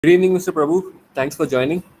Good evening, Mr. Prabhu. Thanks for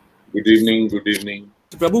joining. Good evening. Good evening.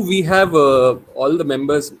 Mr. Prabhu, we have all the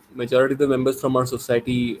members, majority of the members from our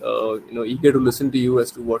society, eager to listen to you as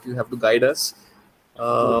to what you have to guide us,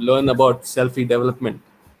 learn about self-redevelopment.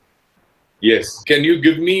 Yes. Can you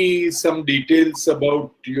give me some details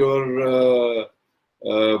about your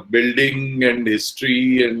building and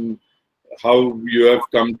history and how you have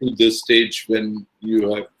come to this stage when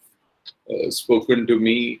you have spoken to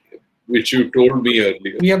me, which you told me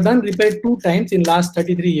earlier? We have done repair 2 times in last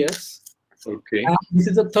 33 years. Okay. This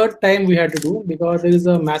is the 3rd time we had to do because there is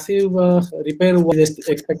a massive repair was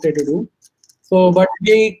expected to do. So, but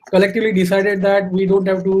we collectively decided that we don't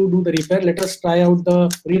have to do the repair. Let us try out the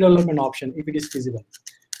redevelopment option if it is feasible.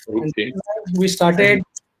 Okay. And we started.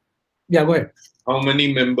 Yeah, go ahead. How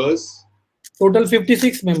many members? Total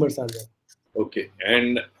 56 members are there. Okay.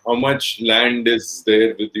 And how much land is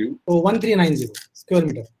there with you? So 1390 square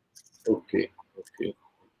meter. Okay. Okay.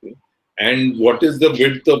 Okay. And what is the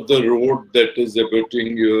width of the road that is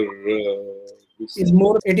abutting your? It's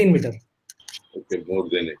more 18 meter. Okay, more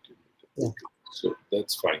than 18 meter. Yeah. Okay. So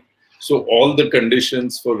that's fine. So all the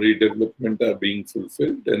conditions for redevelopment are being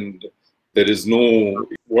fulfilled, and there is no.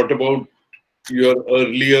 What about your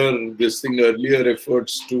earlier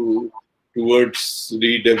efforts towards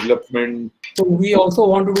redevelopment? So we also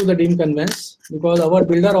want to do the dim conveyance because our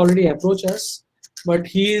builder already approached us, but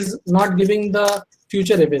he is not giving the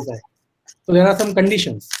future FSI. So there are some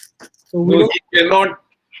conditions. So we he cannot.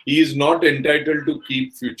 He is not entitled to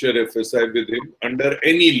keep future FSI with him under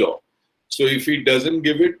any law. So if he doesn't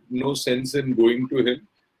give it, no sense in going to him.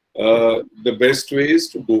 The best way is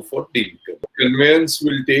to go for deed. Conveyance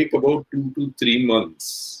will take about 2 to 3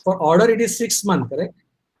 months. For order, it is 6 months, correct?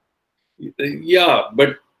 Yeah,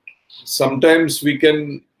 but sometimes we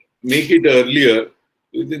can make it earlier.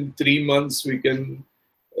 Within 3 months, we can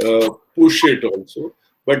push it also.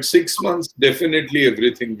 But 6 months, definitely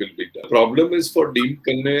everything will be done. Problem is for deemed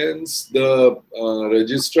conveyance, the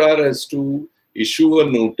registrar has to issue a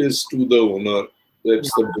notice to the owner, that's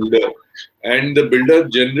the builder. And the builder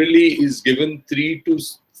generally is given 3 to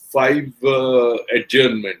 5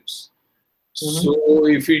 adjournments. So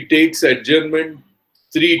if he takes adjournment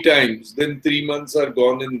 3 times, then 3 months are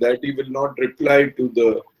gone, and that he will not reply to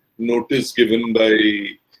the notice given by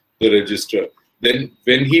the registrar. Then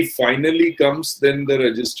when he finally comes, then the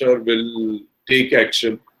registrar will take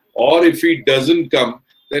action. Or if he doesn't come,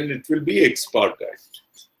 then it will be ex parte.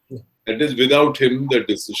 That is, without him, the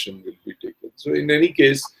decision will be taken. So in any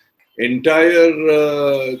case, entire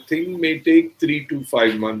thing may take 3 to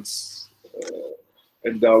 5 months.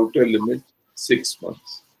 At the outer limit, 6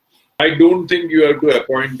 months. I don't think you have to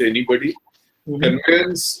appoint anybody.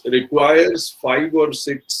 Conveyance requires 5 or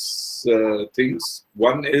 6 things.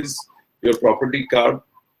 One is your property card.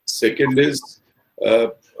 Second is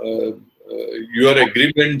your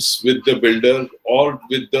agreements with the builder or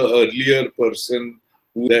with the earlier person,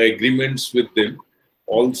 the agreements with them.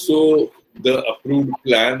 Also, the approved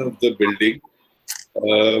plan of the building.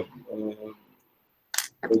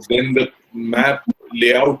 Then the map,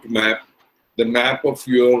 layout map, the map of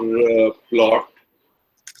your plot,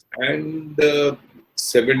 and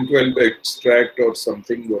 712 extract or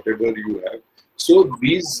something, whatever you have. So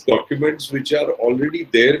these documents which are already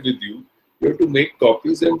there with you, you have to make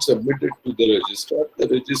copies and submit it to the registrar. The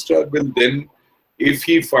registrar will then, if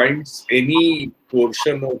he finds any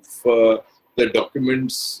portion of the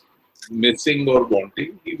documents missing or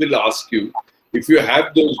wanting, he will ask you. If you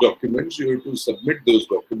have those documents, you have to submit those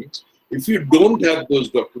documents. If you don't have those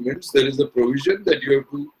documents, there is a provision that you have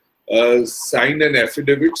to sign an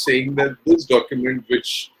affidavit saying that this document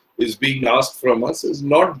which is being asked from us is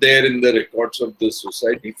not there in the records of the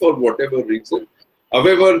society for whatever reason.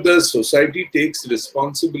 However, the society takes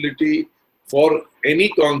responsibility for any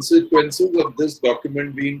consequences of this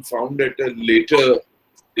document being found at a later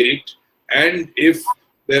date, and if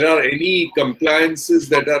there are any compliances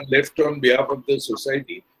that are left on behalf of the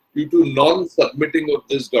society due to non-submitting of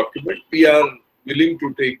this document, we are willing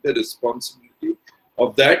to take the responsibility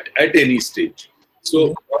of that at any stage.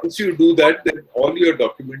 So once you do that, then all your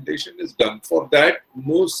documentation is done. For that,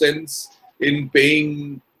 no sense in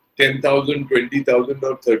paying 10,000, 20,000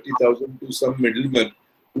 or 30,000 to some middleman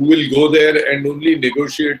who will go there and only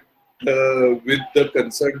negotiate with the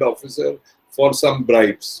concerned officer for some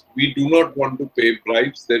bribes. We do not want to pay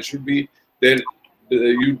bribes. There should be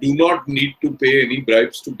you do not need to pay any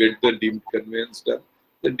bribes to get the deemed conveyance done.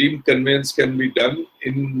 The deemed conveyance can be done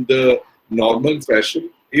in the normal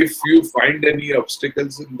fashion. If you find any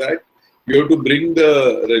obstacles in that, you have to bring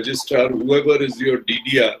the registrar, whoever is your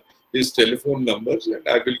DDR, his telephone numbers, and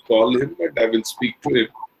I will call him and I will speak to him,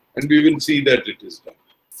 and we will see that it is done.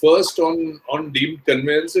 first on deemed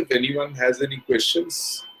conveyance, if anyone has any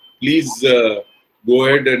questions, please go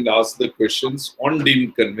ahead and ask the questions on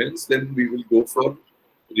deemed conveyance. Then we will go for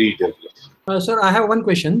redevelopment. Sir, I have one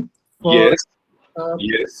question. Yes. Uh,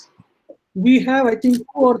 Yes. we have, I think, 2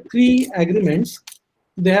 or 3 agreements.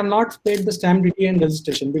 They have not paid the stamp duty and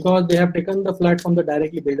registration because they have taken the flat from the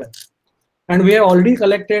directly builder. And we have already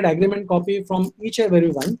collected agreement copy from each and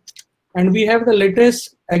every one. And we have the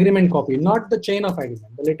latest agreement copy, not the chain of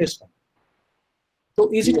agreement, the latest one. So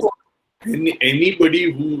is it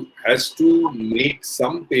anybody who has to make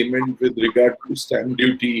some payment with regard to stamp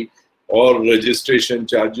duty or registration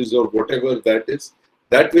charges or whatever that is,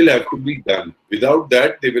 that will have to be done. Without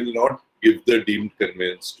that, they will not give the deemed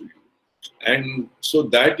conveyance to you. And so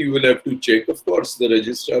that you will have to check. Of course, the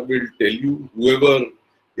registrar will tell you whoever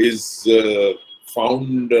is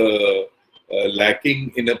found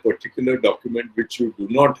lacking in a particular document which you do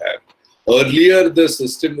not have. Earlier, the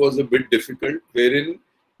system was a bit difficult, wherein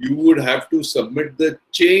you would have to submit the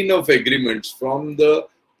chain of agreements from the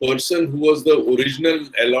person who was the original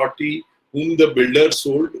allottee whom the builder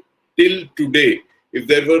sold till today. If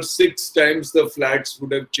there were 6 times the flats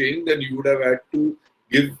would have changed, then you would have had to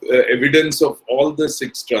give evidence of all the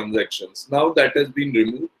 6 transactions. Now that has been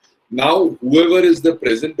removed. Now whoever is the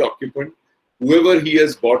present occupant, whoever he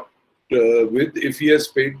has bought with, if he has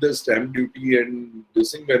paid the stamp duty and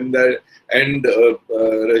this thing, when that and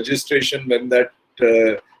registration, when that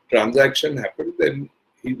transaction happened, then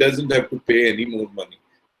he doesn't have to pay any more money.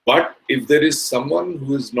 But if there is someone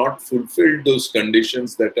who has not fulfilled those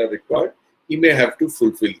conditions that are required, he may have to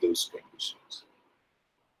fulfill those conditions.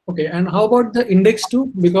 okay? And how about the index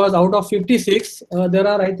 2? Because out of 56, there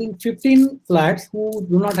are, I think, 15 flats who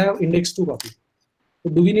do not have index 2 copy. So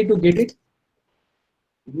do we need to get it?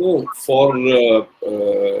 No, for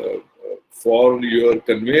your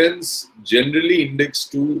conveyance, generally index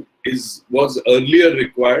 2 was earlier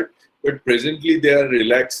required, but presently they are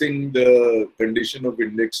relaxing the condition of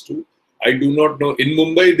index 2. I do not know. In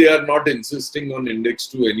Mumbai, they are not insisting on index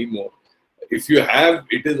 2 anymore. If you have,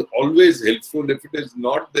 it is always helpful. If it is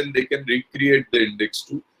not, then they can recreate the index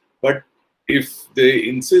 2. But if they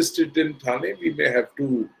insist it in Thane, we may have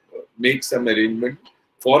to make some arrangement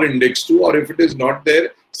for index 2, or if it is not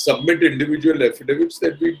there, submit individual affidavits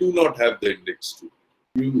that we do not have the index 2.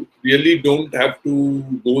 You really don't have to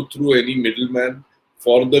go through any middleman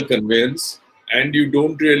for the conveyance, and you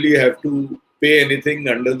don't really have to pay anything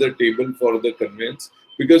under the table for the conveyance,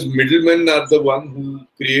 because middlemen are the one who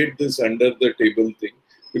create this under the table thing.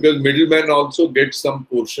 Because middleman also gets some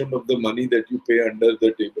portion of the money that you pay under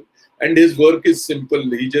the table, and his work is simple.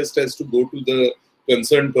 He just has to go to the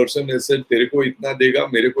concerned person and say, "Tere ko itna dega,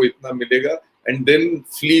 mere ko itna milega," and then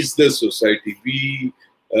fleece the society. We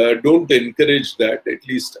don't encourage that. At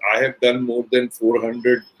least I have done more than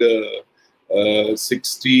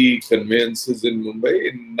 460 conveyances in Mumbai.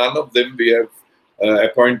 In none of them we have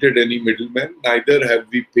appointed any middleman. Neither have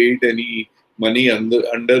we paid any money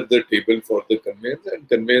under the table for the conveyance, and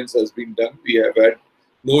conveyance has been done. We have had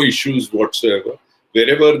no issues whatsoever.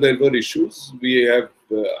 Wherever there were issues,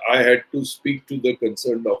 I had to speak to the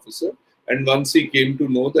concerned officer, and once he came to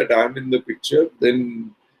know that I am in the picture,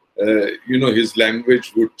 then his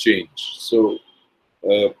language would change. So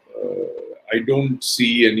I don't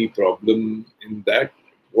see any problem in that.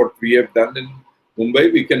 What we have done in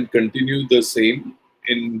Mumbai, we can continue the same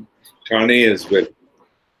in Thane as well.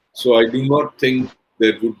 So I do not think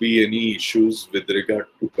there would be any issues with regard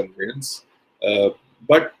to conveyance.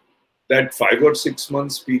 But that 5 or 6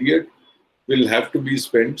 months period will have to be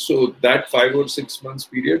spent. So that 5 or 6 months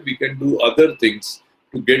period, we can do other things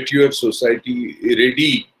to get your society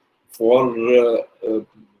ready for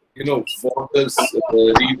for this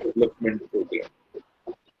redevelopment program.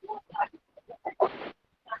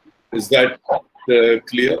 Is that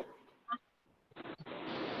clear?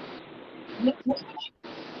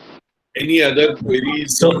 Any other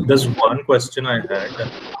queries? So there's one question I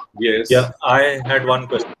had. Yes. Yeah, I had one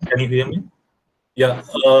question. Can you hear me? Yeah.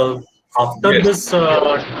 After Yes. this,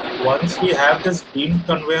 once we have this deemed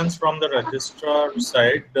conveyance from the registrar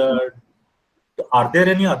side, are there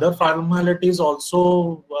any other formalities also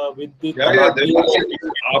with the?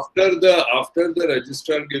 After the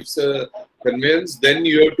registrar gives a conveyance, then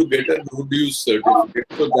you have to get a no dues certificate.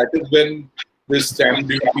 So that is when the stamp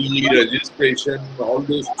duty, registration, all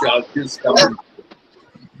those charges come in.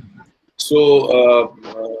 So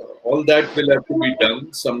all that will have to be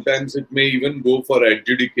done. Sometimes it may even go for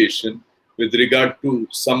adjudication with regard to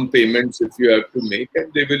some payments if you have to make,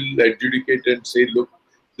 and they will adjudicate and say, look,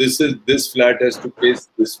 this flat has to pay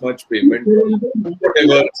this much payment,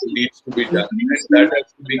 whatever needs to be done, and that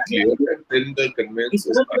has to be clear, and then the conveyance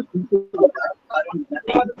is done.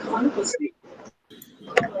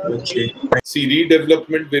 Okay. See,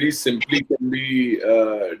 redevelopment very simply can be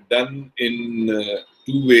done in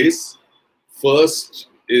two ways. First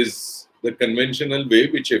is the conventional way,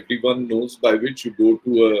 which everyone knows, by which you go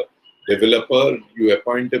to a developer, you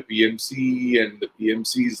appoint a PMC, and the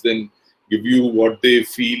PMCs then give you what they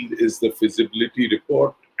feel is the feasibility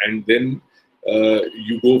report, and then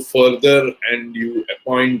you go further and you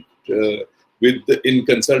appoint in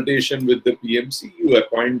consultation with the PMC,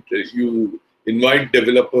 you invite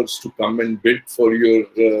developers to come and bid for your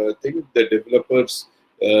thing. The developers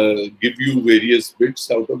give you various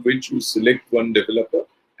bids, out of which you select one developer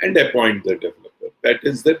and appoint the developer. That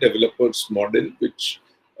is the developer's model, which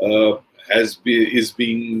is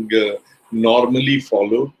being normally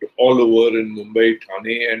followed all over in Mumbai,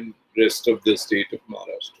 Thane, and rest of the state of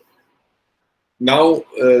Maharashtra. Now,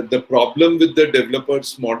 the problem with the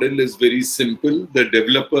developer's model is very simple. The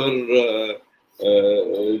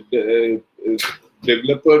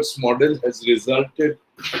developer's model has resulted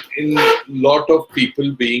in a lot of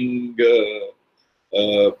people being,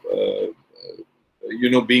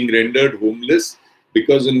 being rendered homeless,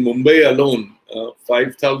 because in Mumbai alone,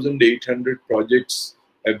 5,800 projects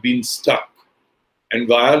have been stuck. And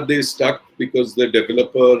why are they stuck? Because the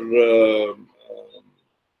developer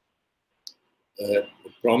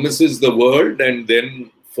promises the world, and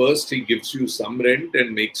then first he gives you some rent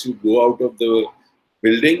and makes you go out of the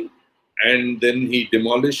building, and then he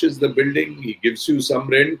demolishes the building, he gives you some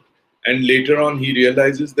rent, and later on he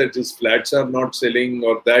realizes that his flats are not selling,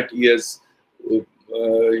 or that he has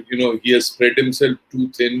he has spread himself too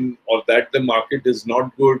thin, or that the market is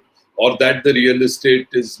not good, or that the real estate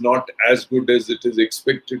is not as good as it is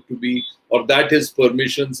expected to be, or that his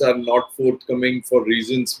permissions are not forthcoming for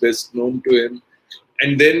reasons best known to him,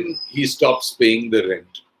 and then he stops paying the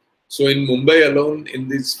rent. So in Mumbai alone, in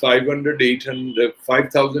these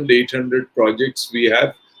 5,800 projects, we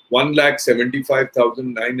have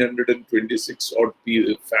 1,75,926 odd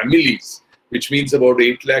families, which means about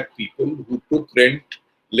 8 lakh people who took rent,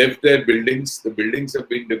 left their buildings. The buildings have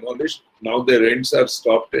been demolished. Now their rents are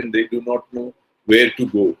stopped and they do not know where to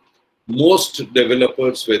go. Most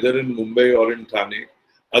developers, whether in Mumbai or in Thane,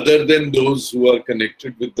 other than those who are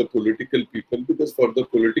connected with the political people, because for the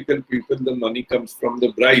political people, the money comes from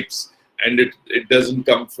the bribes and it doesn't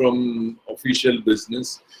come from official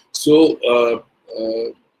business, so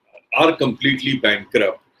are completely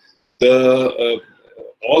bankrupt.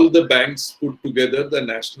 All the banks put together, the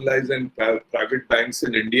nationalized and private banks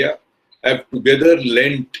in India, have together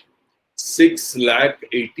lent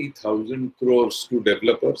 6,80,000 crores to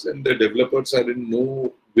developers, and the developers are in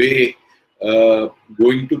no way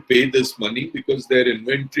going to pay this money, because their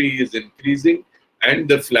inventory is increasing and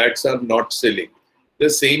the flats are not selling. The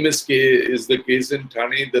same is the case in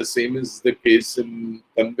Thane, the same is the case in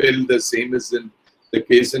Panvel, the same is the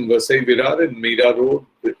case in Vasant Vihar, in Meera Road,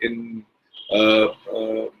 in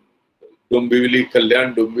Dombivli,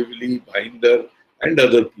 Kalyan, Dombivli, Bhainder, and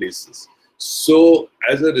other places. So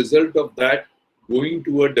as a result of that, going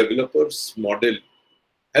to a developer's model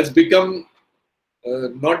has become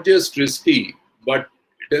not just risky, but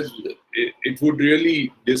it would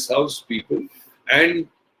really dishouse people, and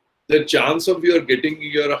the chance of your getting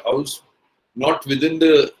your house not within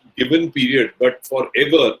the given period but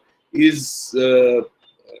forever is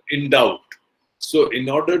in doubt. So in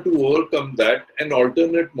order to overcome that, an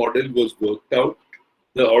alternate model was worked out.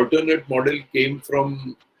 The alternate model came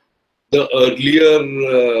from the earlier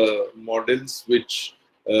models, which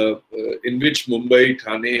in which Mumbai,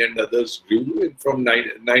 Thane, and others grew from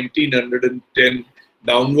 1910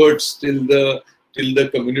 downwards till the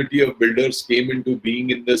community of builders came into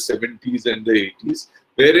being in the 70s and the 80s,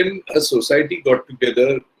 wherein a society got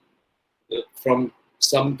together from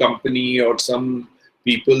some company or some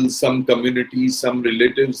people, some community, some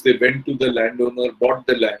relatives. They went to the landowner, bought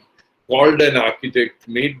the land, called an architect,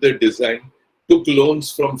 made the design, took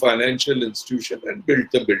loans from financial institution and built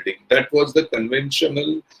the building. That was the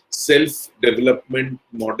conventional self-development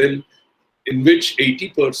model, in which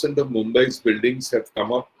 80% of Mumbai's buildings have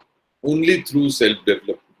come up only through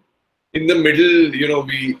self-development. In the middle,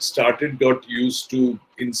 we got used to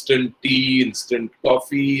instant tea, instant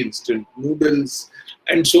coffee, instant noodles,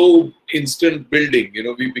 and so instant building.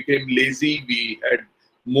 We became lazy, we had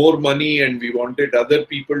more money and we wanted other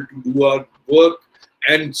people to do our work.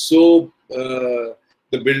 And so the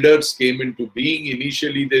builders came into being.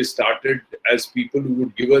 Initially, they started as people who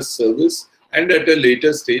would give us service, and at a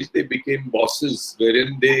later stage, they became bosses,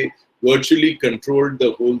 wherein they virtually controlled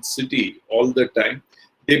the whole city all the time.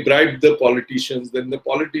 They bribed the politicians, then the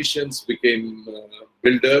politicians became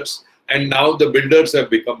builders, and now the builders have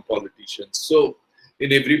become politicians. So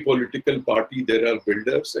in every political party there are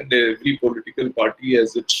builders, and every political party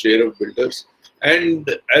has its share of builders. And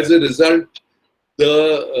as a result,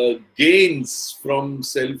 the gains from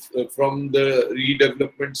the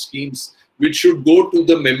redevelopment schemes, which should go to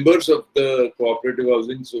the members of the cooperative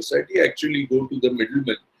housing society, actually go to the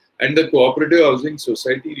middlemen. And the cooperative housing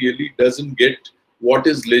society really doesn't get what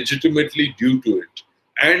is legitimately due to it.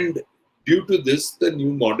 And due to this, the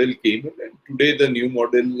new model came in, and today the new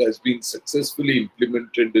model has been successfully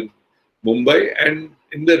implemented in Mumbai, and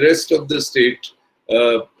in the rest of the state,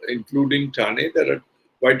 including Thane, there are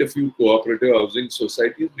quite a few cooperative housing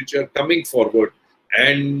societies which are coming forward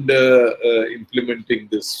and implementing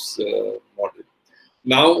this model.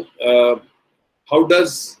 Now, how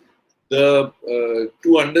does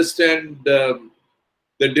to understand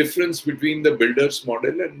the difference between the builders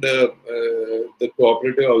model and the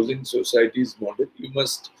cooperative housing society's model, you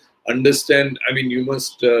must understand, you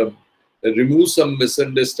must remove some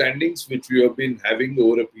misunderstandings which we have been having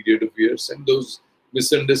over a period of years, and those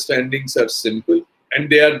misunderstandings are simple, and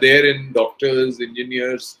they are there in doctors,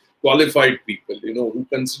 engineers, qualified people, who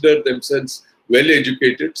consider themselves well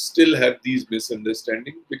educated, still have these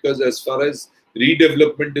misunderstandings, because as far as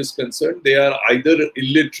redevelopment is concerned, they are either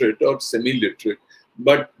illiterate or semi-literate.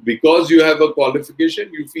 But because you have a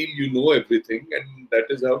qualification, you feel you know everything, and that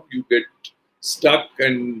is how you get stuck,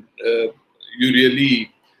 and you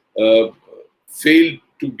really fail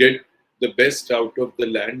to get the best out of the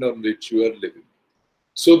land on which you are living.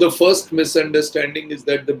 So the first misunderstanding is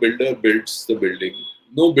that the builder builds the building.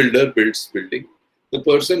 No builder builds building. The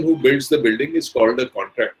person who builds the building is called a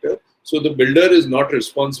contractor. So the builder is not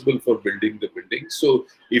responsible for building the building. So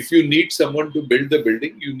if you need someone to build the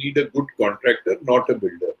building, you need a good contractor, not a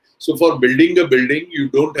builder. So for building a building, you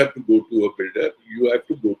don't have to go to a builder. You have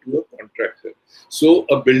to go to a contractor. So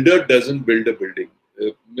a builder doesn't build a building.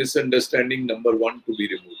 Misunderstanding number one to be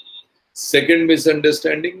removed. Second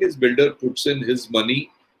misunderstanding is builder puts in his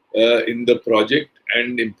money in the project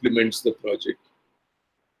and implements the project.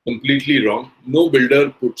 Completely wrong. No builder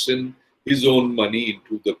puts in his own money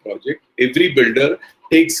into the project. Every builder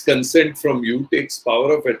takes consent from you, takes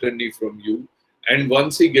power of attorney from you, and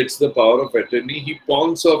once he gets the power of attorney, he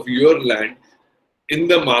pawns off your land in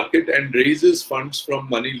the market and raises funds from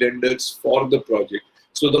money lenders for the project.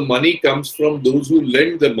 So the money comes from those who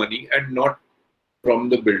lend the money and not from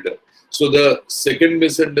the builder. So the second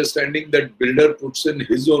misunderstanding, that builder puts in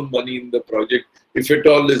his own money in the project, if at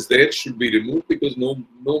all is there, should be removed, because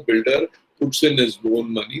no builder puts in his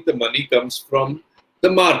own money. The money comes from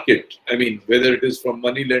the market. Whether it is from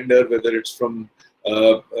money lender, whether it's from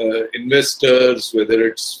investors, whether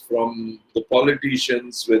it's from the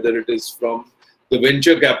politicians, whether it is from the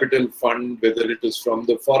venture capital fund, whether it is from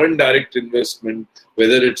the foreign direct investment,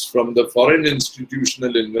 whether it's from the foreign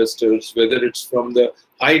institutional investors, whether it's from the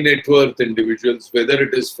high net worth individuals, whether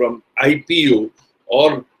it is from IPO,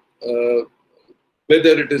 or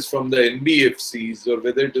whether it is from the NBFCs, or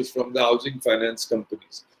whether it is from the housing finance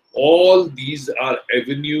companies. All these are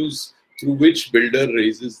avenues through which builder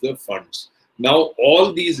raises the funds. Now,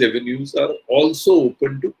 all these avenues are also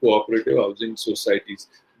open to cooperative housing societies.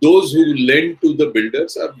 Those who lend to the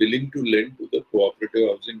builders are willing to lend to the cooperative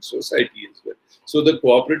housing society as well. So the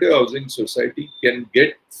cooperative housing society can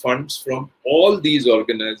get funds from all these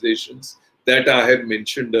organizations that I have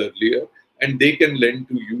mentioned earlier, and they can lend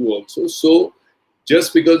to you also. So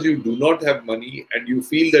just because you do not have money and you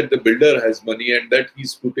feel that the builder has money and that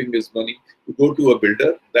he's putting his money to go to a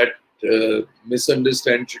builder, that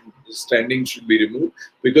misunderstanding should be removed,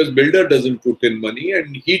 because builder doesn't put in money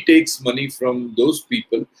and he takes money from those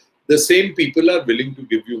people. The same people are willing to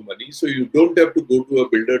give you money, so you don't have to go to a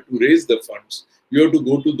builder to raise the funds. You have to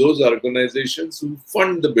go to those organizations who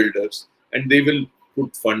fund the builders, and they will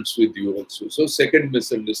put funds with you also. So second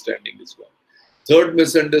misunderstanding is one. Third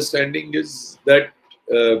misunderstanding is that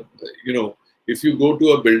if you go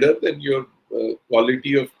to a builder, then your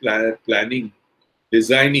quality of planning,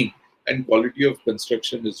 designing, and quality of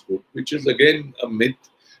construction is good, which is again a myth.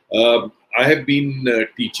 I have been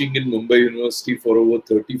teaching in Mumbai University for over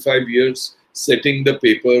 35 years, setting the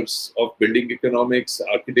papers of building economics,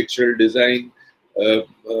 architectural design,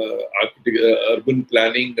 urban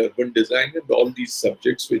planning, urban design, and all these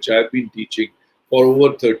subjects which I have been teaching for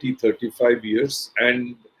over 35 years.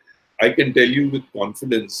 And I can tell you with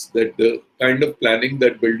confidence that the kind of planning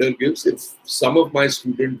that builder gives, if some of my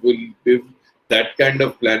students will give that kind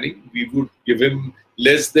of planning, we would give him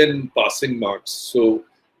less than passing marks. So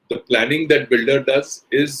The planning that builder does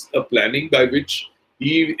is a planning by which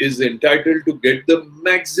he is entitled to get the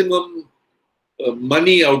maximum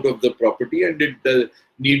money out of the property, and it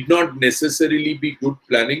need not necessarily be good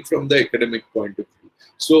planning from the academic point of view.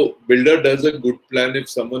 So builder does a good plan if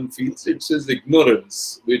someone feels it's his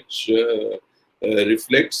ignorance which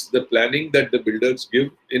reflects the planning that the builders give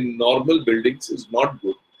in normal buildings is not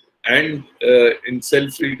good. And in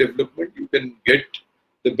self-redevelopment, you can get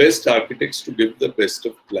the best architects to give the best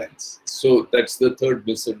of plans. So that's the third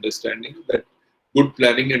misunderstanding, that good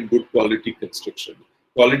planning and good quality construction.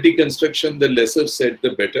 Quality construction, the lesser said,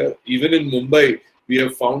 the better. Even in Mumbai, we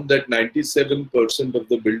have found that 97% of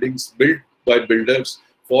the buildings built by builders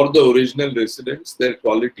for the original residents, their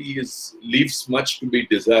quality leaves much to be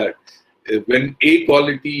desired. When A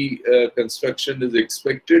quality construction is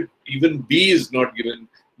expected, even B is not given.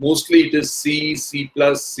 Mostly it is C, C+,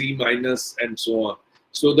 C-, and so on.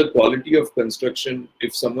 So the quality of construction,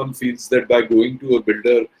 if someone feels that by going to a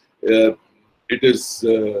builder, it is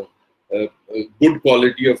a good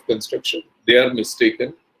quality of construction, they are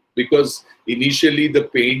mistaken, because initially the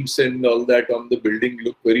paints and all that on the building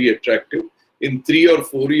look very attractive. In 3 or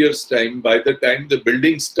 4 years' time, by the time the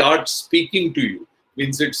building starts speaking to you,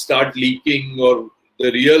 means it starts leaking or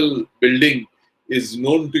the real building is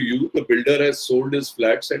known to you, the builder has sold his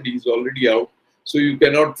flats and he's already out. So you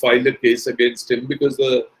cannot file a case against him, because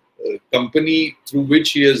the company through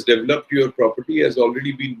which he has developed your property has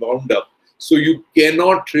already been wound up. So you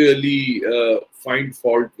cannot really find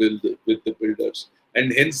fault with the builders.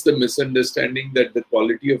 And hence the misunderstanding that the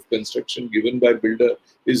quality of construction given by builder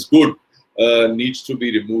is good needs to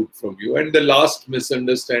be removed from you. And the last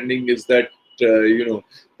misunderstanding is that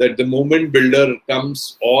that the moment builder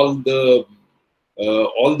comes, all the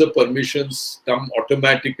permissions come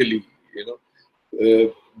automatically.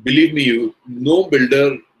 Believe me, no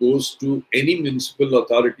builder goes to any municipal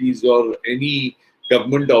authorities or any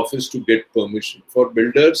government office to get permission. For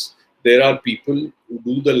builders, there are people who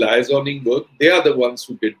do the liaisoning work. They are the ones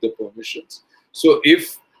who get the permissions. So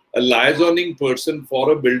if a liaisoning person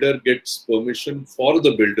for a builder gets permission for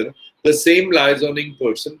the builder, the same liaisoning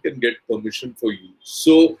person can get permission for you.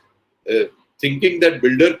 So thinking that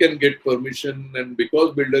builder can get permission, and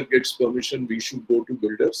because builder gets permission, we should go to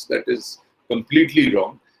builders, that is completely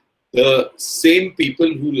wrong. The same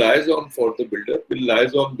people who liaison for the builder will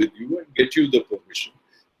liaison with you and get you the permission.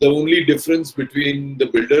 The only difference between the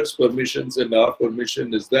builder's permissions and our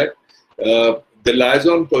permission is that the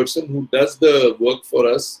liaison person who does the work for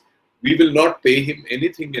us, we will not pay him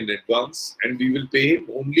anything in advance, and we will pay him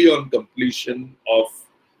only on completion of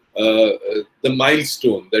the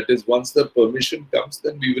milestone. That is, once the permission comes,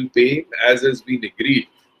 then we will pay him as has been agreed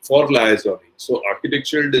for liaisoning. So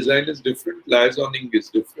architectural design is different, liaisoning is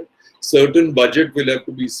different. Certain budget will have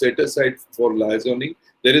to be set aside for liaisoning.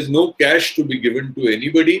 There is no cash to be given to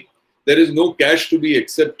anybody. There is no cash to be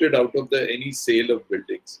accepted out of any sale of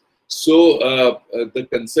buildings. So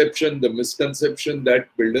the misconception that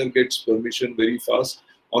builder gets permission very fast.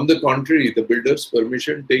 On the contrary, the builder's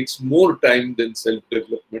permission takes more time than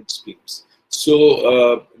self-development schemes.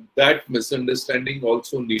 So that misunderstanding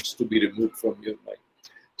also needs to be removed from your mind.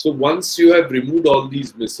 So once you have removed all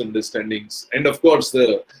these misunderstandings, and of course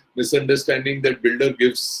the misunderstanding that builder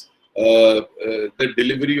gives the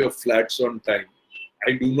delivery of flats on time.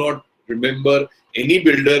 I do not remember any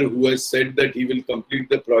builder who has said that he will complete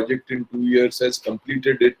the project in 2 years has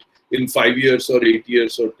completed it in 5 years or 8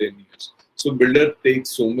 years or 10 years. So builder takes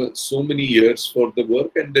so many years for the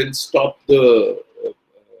work and then stop the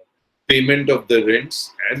payment of the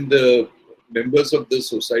rents, and the members of the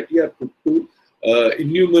society are put to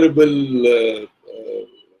innumerable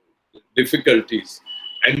difficulties.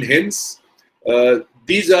 And hence,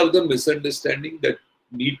 these are the misunderstandings that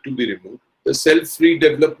need to be removed. The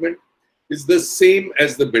self-redevelopment is the same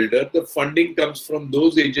as the builder. The funding comes from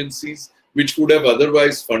those agencies which would have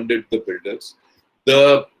otherwise funded the builders.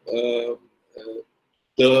 The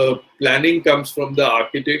planning comes from the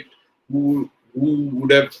architect who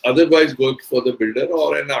would have otherwise worked for the builder,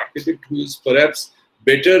 or an architect who is perhaps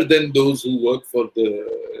better than those who work for the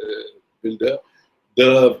builder.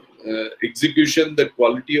 The execution, the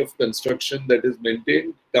quality of construction that is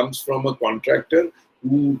maintained comes from a contractor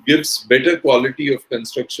who gives better quality of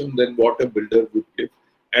construction than what a builder would give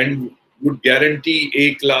and would guarantee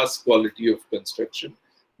A-class quality of construction.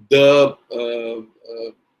 The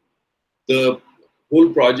whole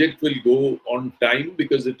project will go on time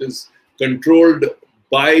because it is controlled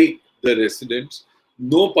by the residents.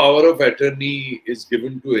 No power of attorney is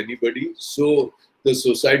given to anybody. So the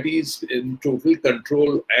society is in total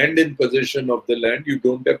control and in possession of the land. You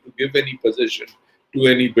don't have to give any possession to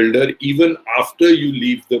any builder even after you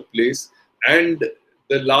leave the place. And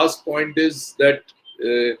the last point is that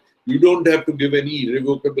you don't have to give any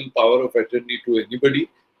irrevocable power of attorney to anybody,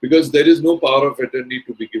 because there is no power of attorney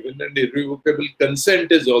to be given, and irrevocable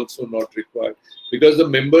consent is also not required, because the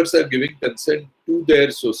members are giving consent to their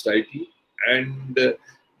society, and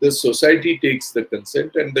the society takes the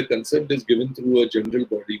consent, and the consent is given through a general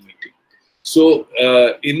body meeting. So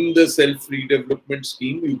in the self-redevelopment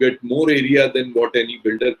scheme, you get more area than what any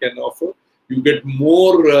builder can offer. You get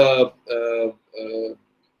more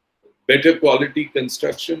better quality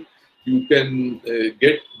construction. You can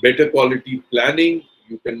get better quality planning.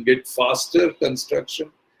 You can get faster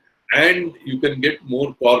construction, and you can get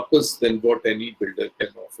more corpus than what any builder can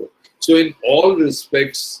offer. So in all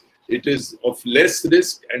respects, it is of less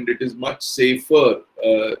risk, and it is much safer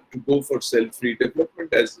to go for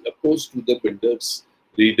self-redevelopment as opposed to the builder's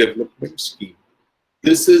redevelopment scheme.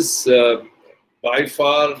 This is by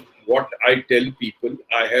far what I tell people.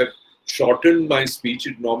 I have shortened my speech.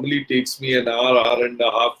 It normally takes me an hour, hour and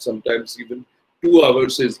a half, sometimes even 2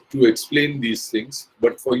 hours to explain these things.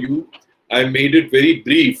 But for you, I made it very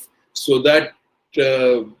brief so that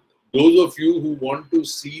those of you who want to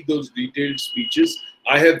see those detailed speeches,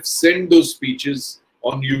 I have sent those speeches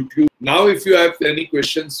on YouTube. Now, if you have any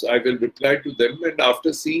questions, I will reply to them. And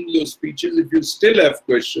after seeing those speeches, if you still have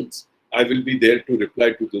questions, I will be there to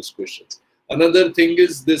reply to those questions. Another thing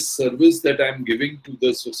is this service that I'm giving to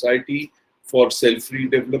the society for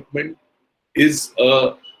self-redevelopment is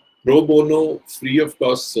a pro bono, free of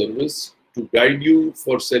cost service to guide you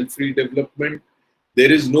for self-redevelopment.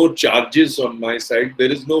 There is no charges on my side.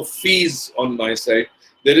 There is no fees on my side.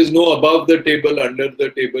 There is no above the table, under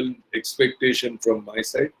the table expectation from my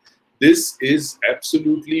side. This is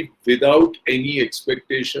absolutely without any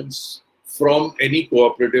expectations from any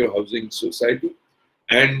cooperative housing society.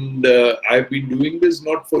 And I've been doing this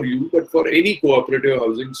not for you, but for any cooperative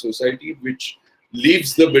housing society which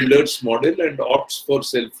leaves the builder's model and opts for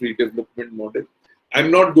self-redevelopment model.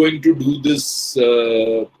 I'm not going to do this,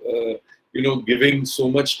 giving so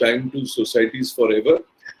much time to societies forever.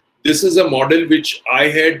 This is a model which I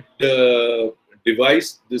had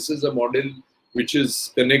devised. This is a model which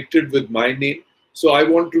is connected with my name. So I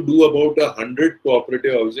want to do about 100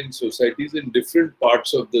 cooperative housing societies in different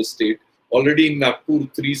parts of the state. Already in Nagpur,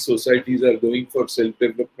 3 societies are going for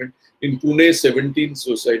self-development. In Pune, 17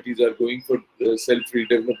 societies are going for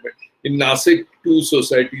self-redevelopment. In Nasik, 2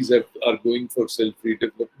 societies are going for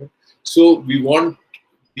self-redevelopment. So we want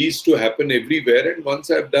these to happen everywhere. And once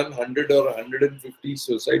I've done 100 or 150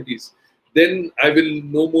 societies, then I will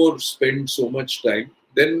no more spend so much time.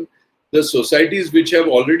 Then the societies which have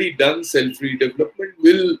already done self-redevelopment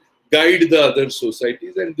will guide the other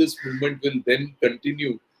societies, and this movement will then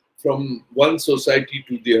continue from one society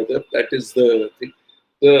to the other. That is the thing.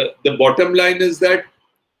 The bottom line is that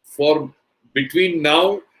for between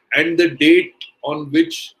now and the date on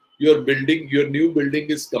which your new building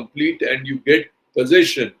is complete and you get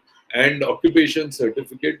possession and occupation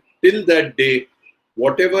certificate, till that day,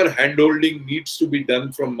 whatever handholding needs to be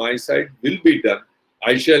done from my side will be done.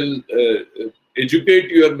 I shall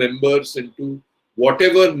educate your members into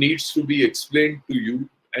whatever needs to be explained to you,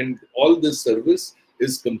 and all this service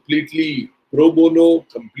is completely pro bono,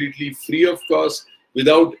 completely free of cost,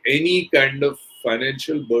 without any kind of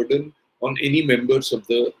financial burden on any members of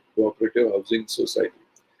the cooperative housing society.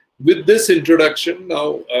 With this introduction,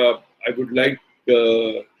 now I would like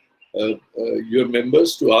your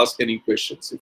members to ask any questions.